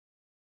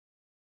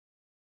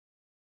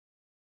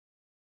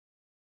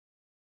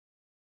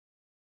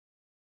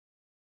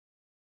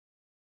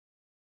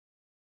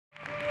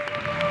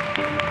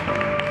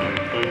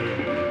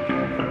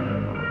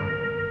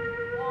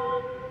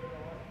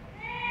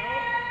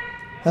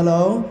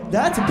Hello?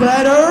 That's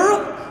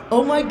better!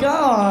 Oh my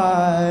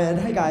god.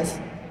 Hey guys.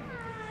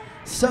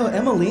 So,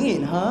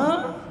 Emmeline,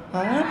 huh?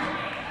 Huh?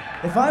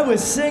 If I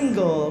was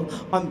single,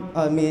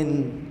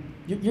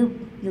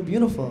 you're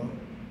beautiful.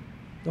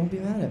 Don't be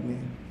mad at me.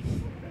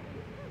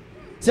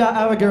 So I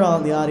have a girl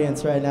in the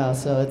audience right now,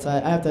 so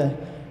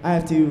I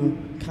have to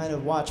kind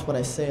of watch what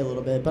I say a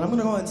little bit, but I'm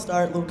gonna go ahead and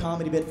start a little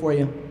comedy bit for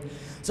you.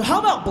 So how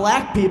about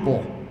black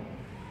people?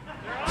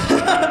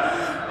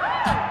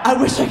 I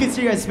wish I could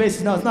see your guys'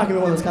 faces. No, it's not gonna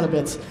be one of those kind of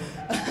bits.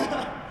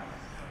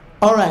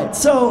 All right,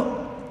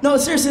 so, no,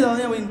 seriously though,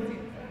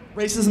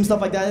 racism,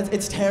 stuff like that,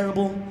 it's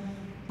terrible.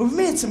 But we've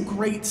made some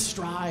great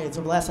strides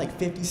over the last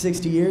 50,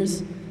 60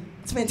 years.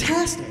 It's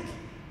fantastic.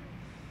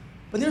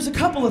 But there's a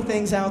couple of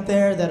things out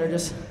there that are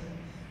just,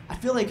 I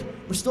feel like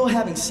we're still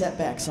having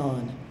setbacks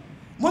on.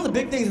 One of the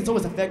big things that's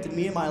always affected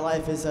me in my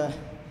life is,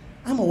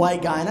 I'm a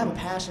white guy and I have a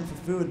passion for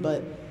food,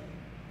 but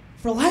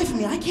for the life of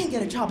me, I can't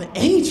get a job at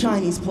any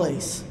Chinese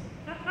place.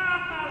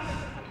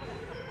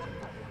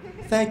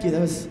 Thank you,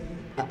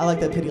 I like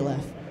that pity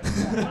laugh.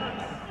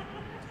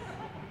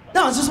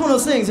 No, it's just one of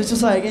those things, it's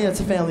just it's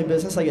a family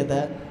business, I get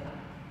that.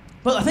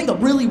 But I think a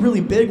really, really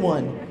big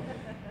one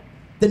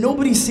that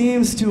nobody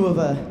seems to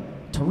have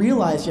to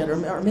realize yet,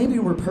 or maybe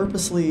we're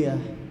purposely,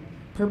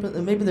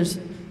 maybe there's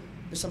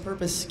some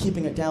purpose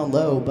keeping it down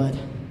low, but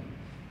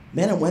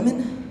men and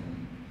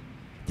women,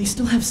 they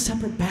still have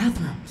separate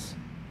bathrooms.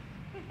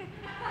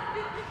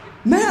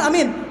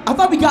 Man, I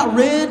thought we got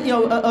rid,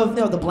 of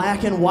the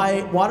black and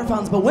white water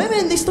fountains, but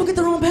women, they still get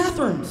their own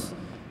bathrooms.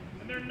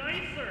 And they're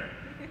nicer.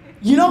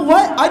 You know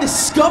what? I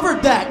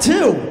discovered that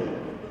too.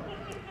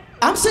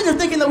 I'm sitting there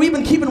thinking that we've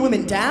been keeping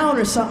women down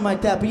or something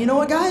like that, but you know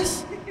what,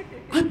 guys?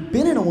 I've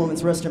been in a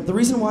woman's restroom. The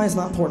reason why is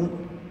not important.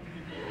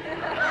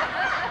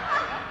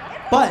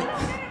 But,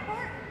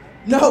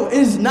 no, it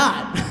is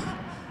not.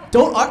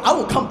 I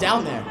will come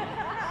down there.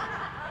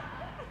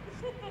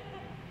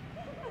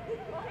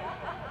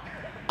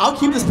 I'll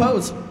keep this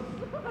pose.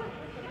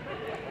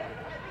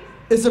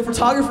 Is the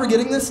photographer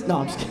getting this? No,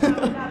 I'm just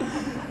kidding.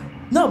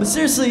 No, but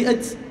seriously,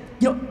 it's,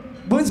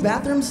 women's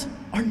bathrooms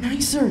are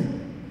nicer.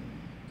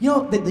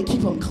 They keep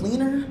them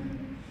cleaner.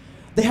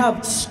 They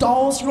have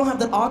stalls. You don't have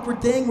that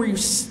awkward thing where you're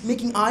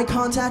making eye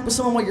contact with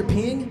someone while you're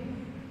peeing.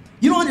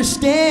 You don't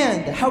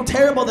understand how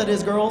terrible that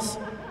is, girls.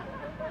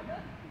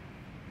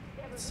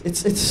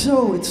 It's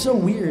so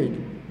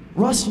weird.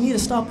 Russ, you need to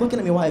stop looking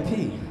at me while I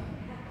pee.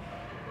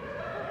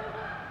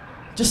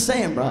 Just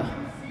saying, bro.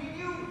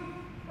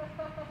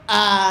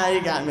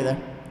 You got me there.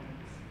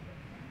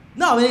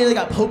 No, they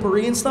got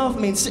potpourri and stuff.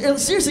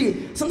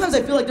 Seriously, sometimes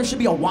I feel like there should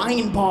be a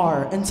wine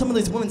bar in some of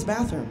these women's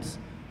bathrooms.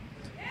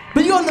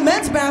 But you go in the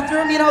men's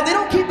bathroom, they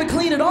don't keep it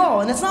clean at all.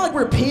 And it's not like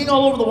we're peeing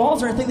all over the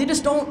walls or anything. They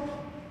just don't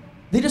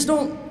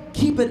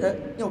keep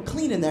it,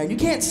 clean in there. And you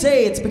can't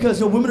say it's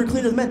because women are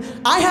cleaner than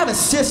men. I have a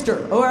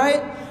sister, all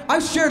right?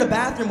 I've shared a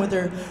bathroom with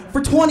her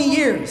for 20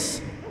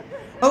 years,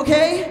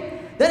 okay?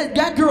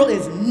 That girl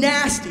is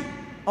nasty,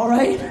 all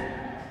right?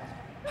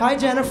 Hi,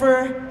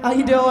 Jennifer. How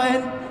you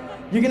doing?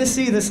 You're gonna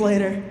see this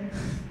later.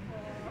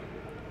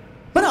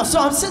 But no, so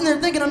I'm sitting there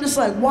thinking, I'm just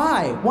like,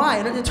 why?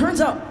 And it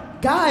turns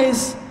out,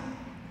 guys,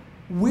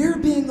 we're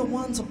being the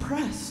ones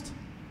oppressed.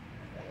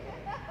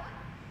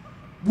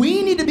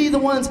 We need to be the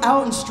ones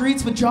out in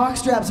streets with jock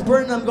straps,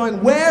 burning them,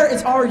 going, where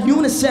is our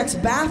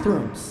unisex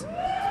bathrooms?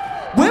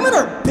 Women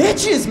are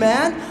bitches,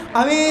 man.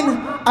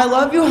 I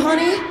love you,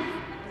 honey.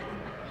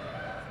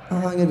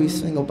 I'm gonna be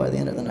single by the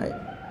end of the night.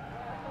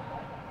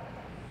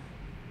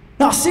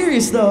 No,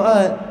 serious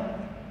though,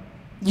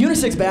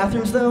 unisex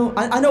bathrooms though,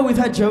 I know we've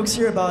had jokes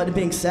here about it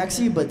being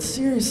sexy, but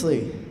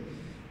seriously,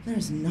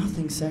 there's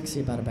nothing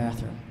sexy about a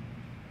bathroom.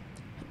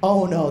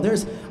 Oh no,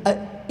 there's,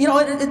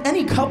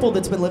 any couple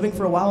that's been living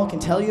for a while can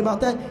tell you about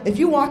that. If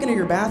you walk into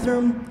your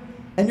bathroom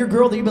and your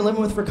girl that you've been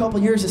living with for a couple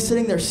of years is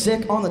sitting there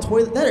sick on the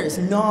toilet, that is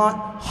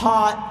not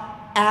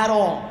hot at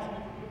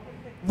all.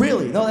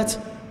 Really, no, that's,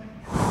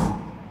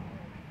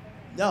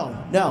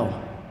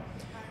 no.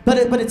 But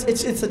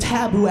it's a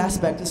taboo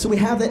aspect, and so we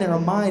have that in our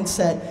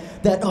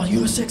mindset that,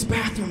 unisex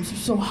bathrooms are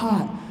so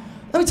hot.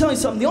 Let me tell you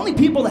something, the only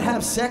people that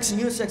have sex in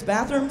unisex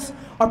bathrooms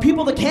are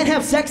people that can't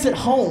have sex at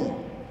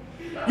home.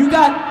 You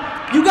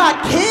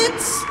got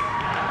kids,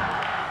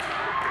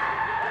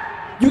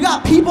 you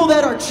got people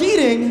that are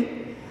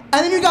cheating,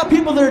 and then you got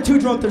people that are too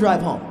drunk to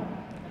drive home.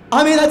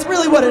 That's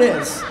really what it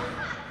is.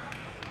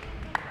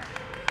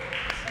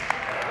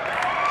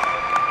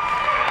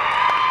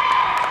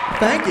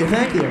 Thank you.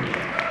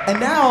 And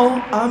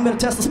now, I'm gonna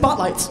test the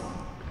spotlights.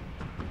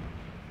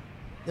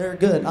 They're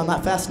good, I'm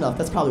not fast enough,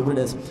 that's probably what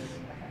it is.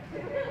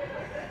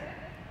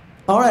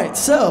 All right,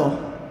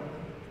 so,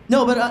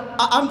 no, but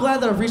I'm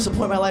glad that I've reached a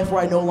point in my life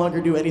where I no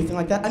longer do anything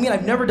like that.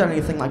 I've never done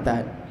anything like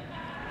that.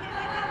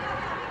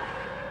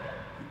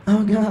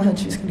 Oh God,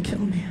 she's gonna kill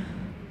me.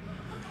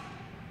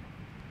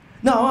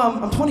 No,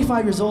 I'm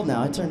 25 years old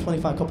now, I turned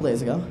 25 a couple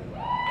days ago.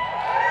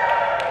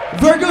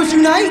 Virgos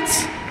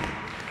unite!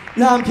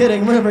 No, I'm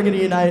kidding. We're never gonna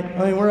unite.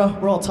 We're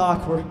all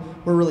talk. We're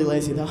really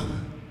lazy though.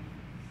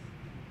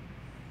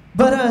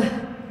 But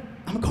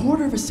I'm a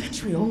quarter of a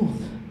century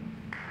old.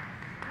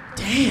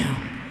 Damn.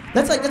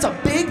 That's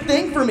a big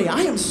thing for me.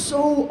 I am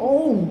so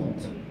old.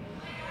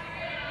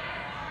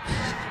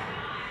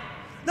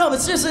 No, but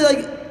seriously,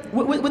 like,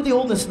 with the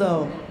oldness,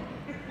 though.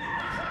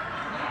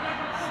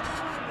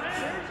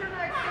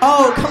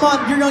 Oh, come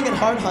on, you're young at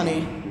heart,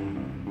 honey.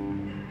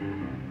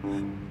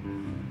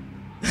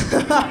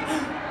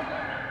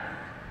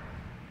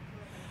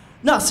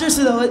 No,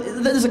 seriously, though,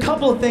 there's a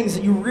couple of things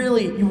that you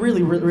really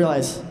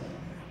realize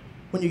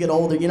when you get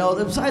older. You know,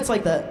 besides,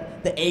 like,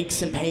 the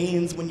aches and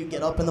pains when you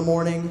get up in the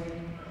morning.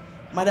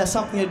 Might have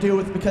something to do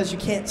with because you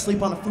can't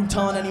sleep on a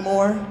futon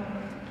anymore.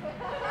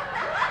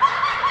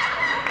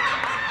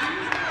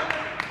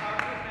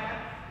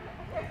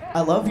 I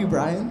love you,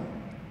 Brian.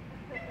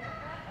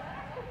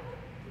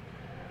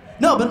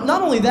 No, but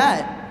not only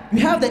that, you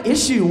have the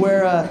issue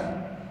where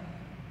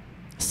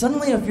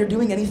suddenly if you're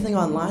doing anything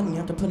online and you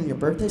have to put in your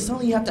birthday,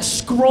 suddenly you have to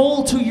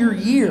scroll to your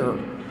year.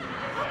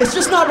 It's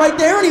just not right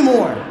there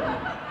anymore.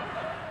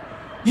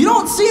 You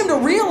don't seem to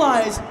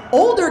realize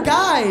older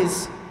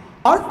guys,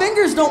 our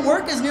fingers don't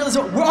work as nearly as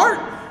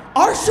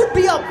ours should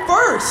be up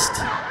first.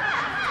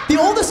 The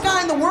oldest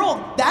guy in the world,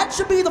 that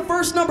should be the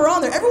first number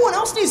on there. Everyone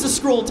else needs to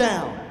scroll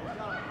down.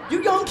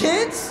 You young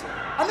kids,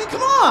 I mean,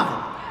 come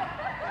on.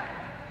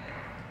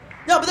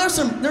 Yeah, but there's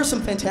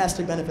some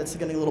fantastic benefits to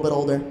getting a little bit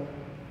older.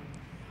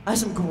 I have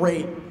some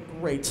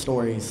great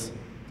stories.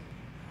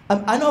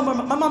 I know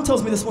my mom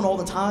tells me this one all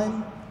the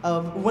time.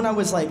 When I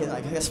was like,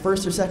 I guess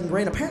first or second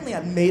grade, apparently I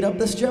made up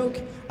this joke.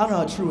 I don't know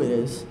how true it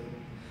is.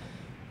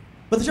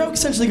 But the joke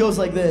essentially goes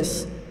like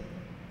this.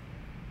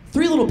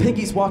 3 little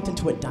piggies walked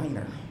into a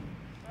diner.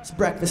 It's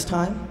breakfast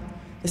time.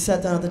 They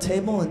sat down at the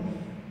table and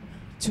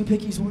 2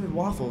 piggies ordered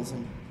waffles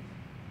and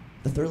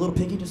the 3rd little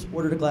piggy just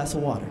ordered a glass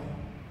of water.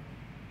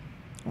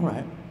 All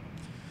right.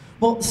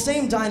 Well,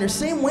 same diner,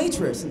 same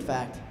waitress, in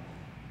fact.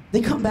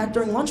 They come back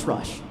during lunch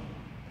rush.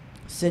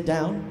 Sit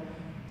down.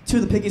 2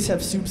 of the piggies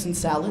have soups and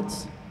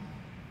salads.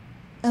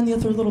 And the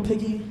 3rd little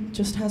piggy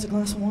just has a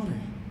glass of water.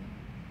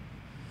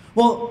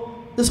 Well,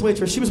 this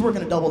waitress, she was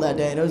working a double that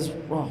day, and it was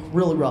a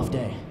really rough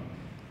day.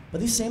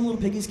 But these same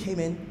little piggies came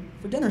in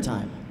for dinner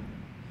time.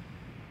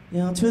 You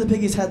know, 2 of the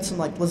piggies had some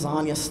like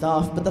lasagna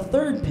stuff, but the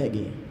 3rd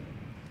piggy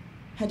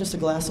had just a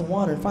glass of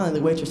water. And finally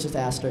the waitress just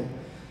asked her,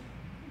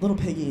 "Little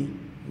piggy,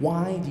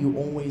 why do you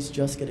always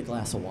just get a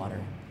glass of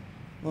water?"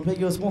 Little piggy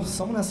goes, "Well,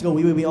 someone has to go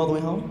wee all the way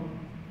home."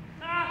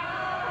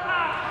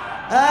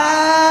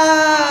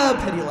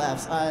 Pity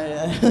laughs.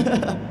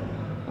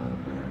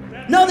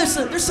 No, there's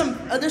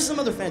some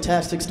other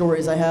fantastic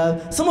stories I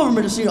have. Some of them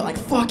are just, you know, like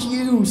fuck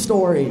you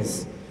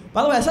stories.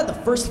 By the way, I said the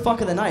first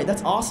fuck of the night.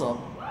 That's awesome.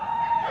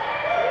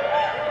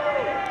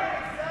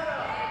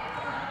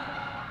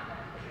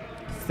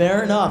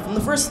 Fair enough. And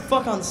the first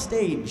fuck on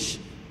stage,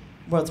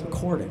 well, it's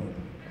recording.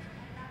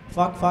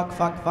 Fuck.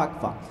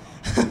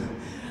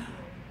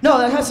 No,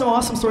 I had some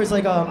awesome stories.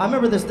 Like, I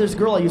remember this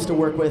girl I used to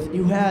work with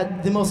who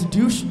had the most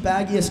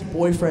douchebaggiest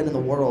boyfriend in the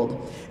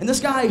world. And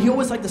this guy, he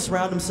always liked to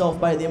surround himself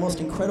by the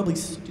most incredibly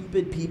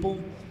stupid people.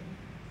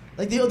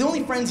 Like, the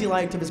only friends he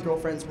liked of his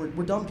girlfriends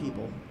were dumb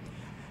people.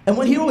 And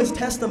he'd always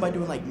test them by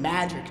doing, like,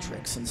 magic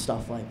tricks and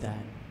stuff like that.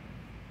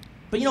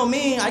 But, you know,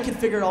 me, I could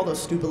figure out all those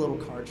stupid little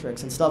card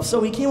tricks and stuff. So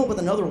he came up with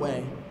another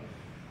way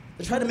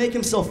to try to make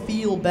himself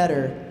feel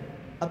better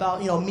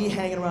about, you know, me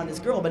hanging around his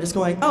girl by just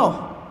going,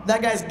 "Oh,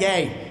 that guy's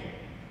gay.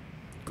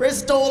 Chris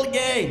is totally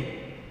gay."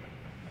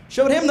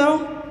 Showed him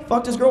though,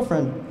 fucked his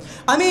girlfriend.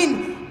 I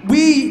mean,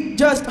 we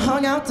just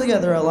hung out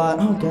together a lot.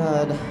 Oh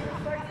God.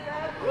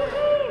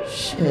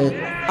 Shit.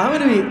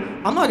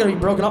 I'm not gonna be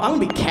broken up. I'm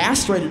gonna be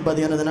castrated by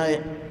the end of the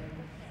night.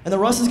 And the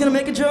Russ is gonna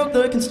make a joke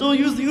that I can still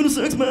use the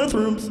unisex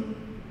bathrooms.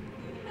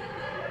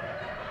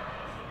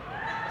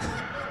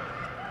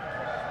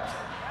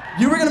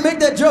 You were gonna make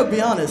that joke,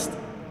 be honest.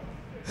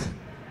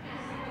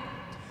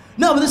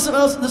 No, but there's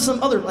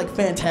some other like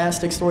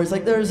fantastic stories.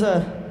 Like there's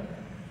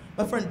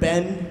my friend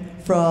Ben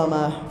from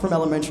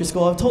elementary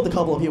school. I've told a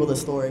couple of people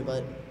this story,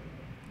 but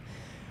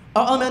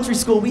our elementary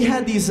school we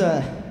had these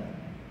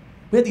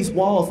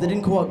walls that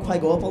didn't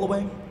quite go up all the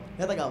way.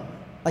 We had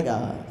like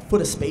a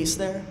foot of space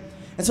there,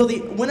 and so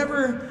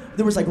whenever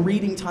there was like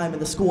reading time in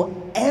the school,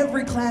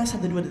 every class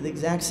had to do it at the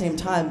exact same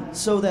time,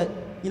 so that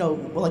you know,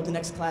 like the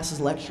next class's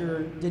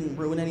lecture didn't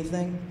ruin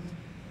anything.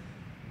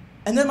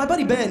 And then my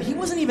buddy Ben,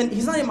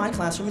 he's not in my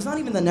classroom, he's not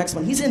even the next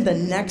one, he's in the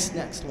next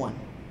one.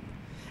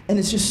 And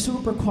it's just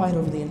super quiet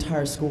over the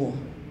entire school.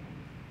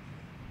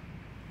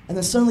 And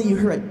then suddenly you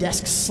hear a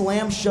desk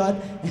slam shut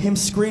and him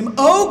scream,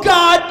 "Oh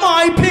God,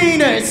 my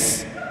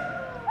penis!"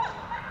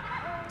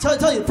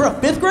 Tell you, for a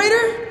 5th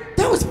grader,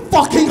 that was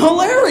fucking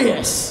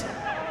hilarious.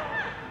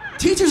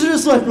 Teachers are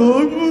just like,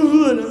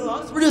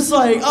 oh, we're just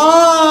like,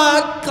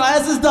 oh,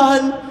 class is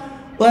done.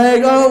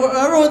 Like, oh,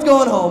 everyone's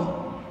going home.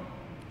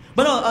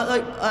 But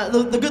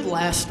no, the good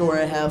last story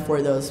I have for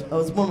you, though, is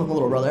one with my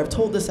little brother. I've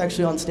told this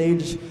actually on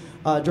stage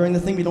during the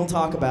thing we don't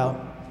talk about.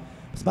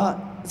 It's about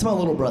my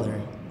little brother.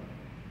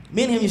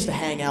 Me and him used to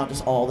hang out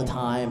just all the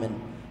time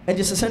and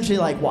just essentially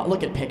like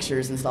look at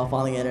pictures and stuff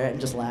on the internet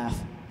and just laugh.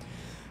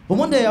 But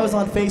one day I was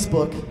on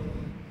Facebook,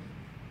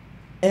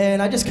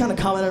 and I just kind of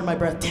commented under my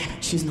breath, damn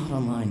it, she's not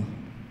online.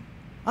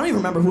 I don't even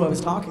remember who I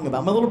was talking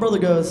about. My little brother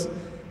goes,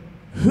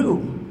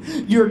 who?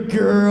 Your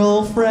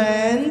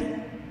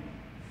girlfriend?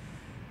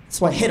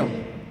 So I hit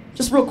him,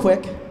 just real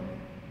quick.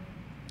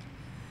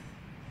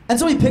 And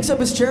so he picks up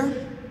his chair,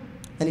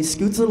 and he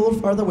scoots it a little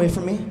farther away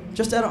from me,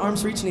 just out of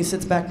arm's reach, and he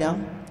sits back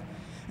down.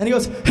 And he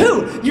goes,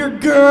 who? Your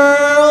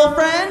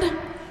girlfriend?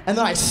 And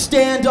then I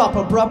stand up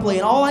abruptly,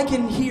 and all I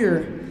can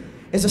hear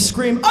is a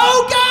scream,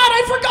 oh God,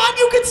 I forgot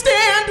you could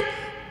stand!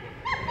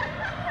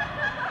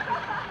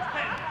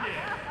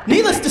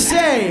 Needless to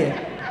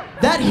say,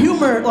 that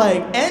humor,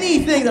 like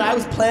anything that I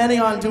was planning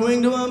on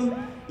doing to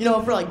him, you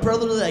know, for like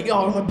brotherly, like,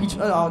 oh, I'm gonna beat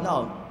you, oh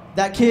no.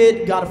 That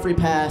kid got a free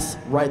pass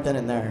right then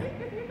and there.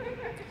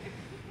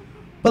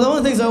 But one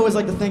of the things I always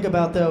like to think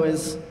about though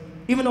is,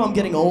 even though I'm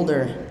getting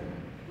older,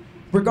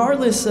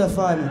 regardless if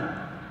I'm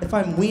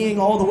weeing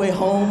all the way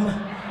home,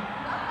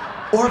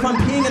 or if I'm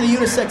peeing in a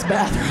unisex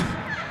bathroom,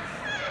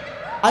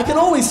 I can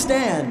always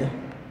stand,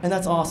 and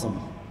that's awesome.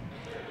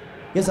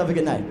 You guys have a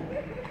good night.